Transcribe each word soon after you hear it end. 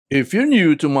If you're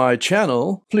new to my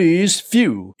channel, please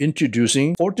view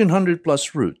Introducing 1400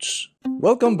 Plus Roots.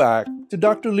 Welcome back to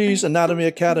Dr. Lee's Anatomy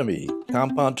Academy.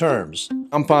 Compound terms.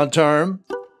 Compound term,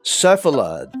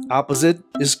 Cephalad. Opposite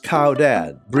is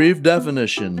caudad. Brief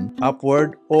definition,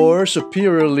 upward or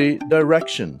superiorly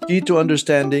direction. Key to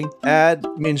understanding, ad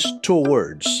means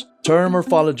towards. Term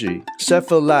morphology,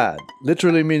 cephalad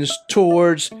literally means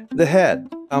towards the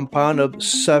head. Compound of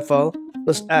cephal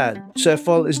plus ad.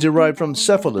 Cephal is derived from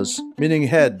cephalus, meaning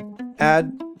head.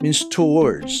 Ad means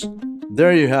towards.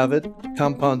 There you have it,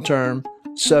 compound term,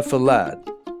 cephalad.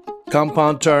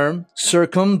 Compound term,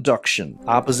 circumduction.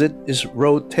 Opposite is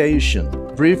rotation.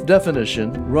 Brief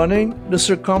definition, running the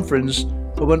circumference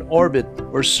of an orbit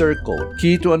or circle.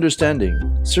 Key to understanding,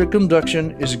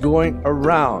 circumduction is going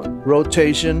around.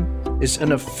 Rotation is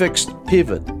in a fixed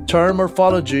pivot. Term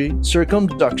morphology,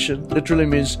 circumduction literally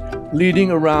means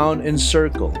leading around in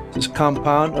circle. This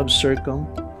compound of circum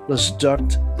plus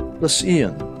duct plus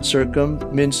ion. Circum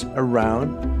means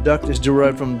around. Duct is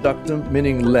derived from ductum,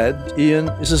 meaning lead. Ion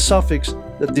is a suffix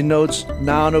that denotes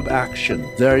noun of action.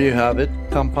 There you have it,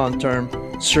 compound term,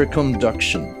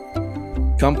 circumduction.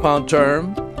 Compound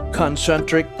term,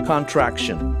 concentric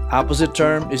contraction. Opposite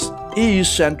term is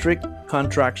eccentric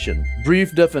contraction.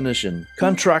 Brief definition,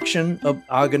 contraction of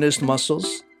agonist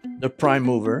muscles, the prime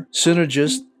mover,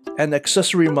 synergist, and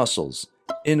accessory muscles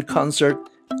in concert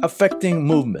affecting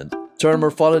movement. Term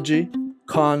morphology,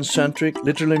 concentric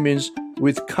literally means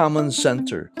with common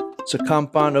center. It's a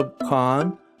compound of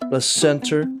con plus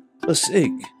center plus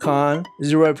ic. Con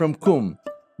is derived from cum,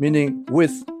 meaning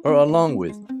with or along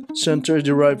with. Center is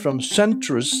derived from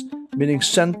centrus, meaning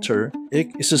center.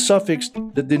 Ic is a suffix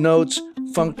that denotes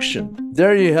function.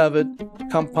 There you have it,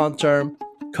 compound term,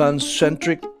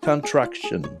 concentric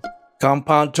contraction.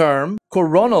 Compound term,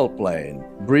 coronal plane.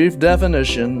 Brief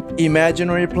definition,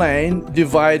 imaginary plane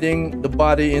dividing the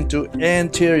body into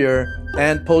anterior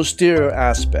and posterior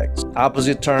aspects.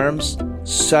 Opposite terms,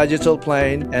 sagittal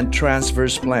plane and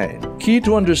transverse plane. Key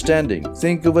to understanding,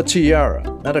 think of a tiara,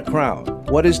 not a crown.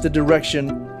 What is the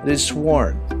direction that is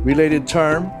worn? Related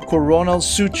term, coronal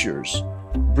sutures.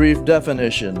 Brief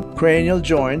definition, cranial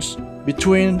joints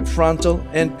between frontal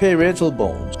and parietal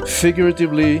bones.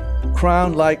 Figuratively,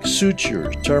 crown-like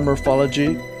sutures. Term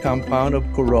morphology, compound of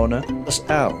corona plus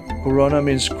al. Corona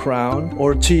means crown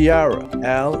or tiara.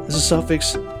 Al is a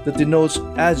suffix that denotes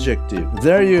adjective.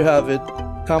 There you have it,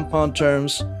 compound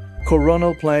terms,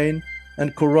 coronal plane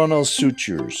and coronal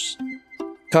sutures.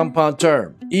 Compound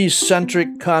term,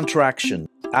 eccentric contraction.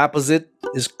 Opposite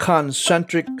is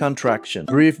concentric contraction.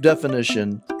 Brief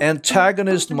definition,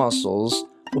 antagonist muscles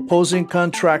opposing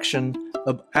contraction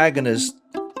of agonist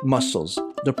muscles,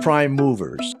 the prime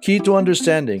movers. Key to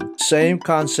understanding, same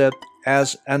concept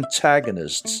as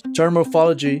antagonists. Term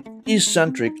morphology,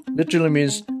 eccentric literally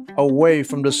means away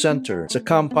from the center. It's a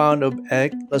compound of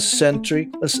ec plus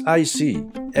centric plus ic.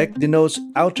 Ec denotes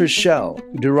outer shell,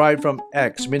 derived from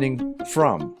ex, meaning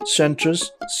from.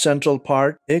 Centrus, central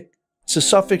part. Ic, it's a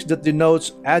suffix that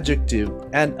denotes adjective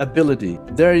and ability.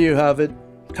 There you have it,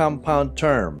 compound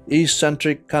term,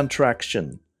 eccentric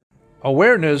contraction.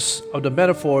 Awareness of the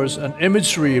metaphors and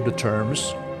imagery of the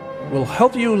terms will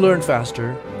help you learn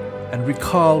faster and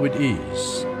recall with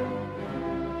ease.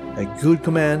 A good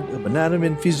command of anatomy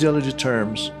and physiology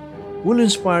terms will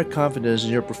inspire confidence in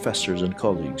your professors and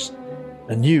colleagues,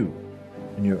 and you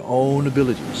in your own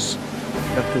abilities.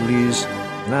 Dr. Lee's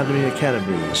Anatomy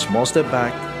Academy, a small step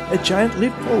back, a giant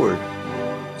leap forward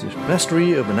to the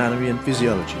mastery of anatomy and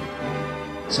physiology.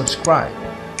 Subscribe,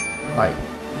 like,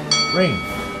 ring,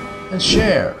 and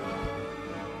share.